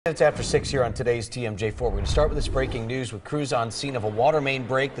It's after 6 here on today's TMJ4. We're going to start with this breaking news with crews on scene of a water main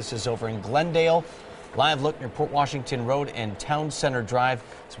break. This is over in Glendale. Live look near Port Washington Road and Towncenter Drive.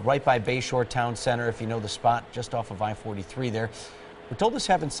 It's right by Bayshore Town Center, if you know the spot, just off of I-43 there. We're told this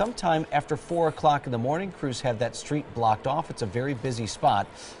happened sometime after 4 o'clock in the morning. Crews have that street blocked off. It's a very busy spot.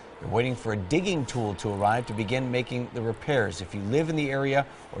 They're waiting for a digging tool to arrive to begin making the repairs. If you live in the area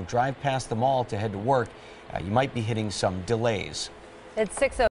or drive past the mall to head to work, you might be hitting some delays. It's 6:00.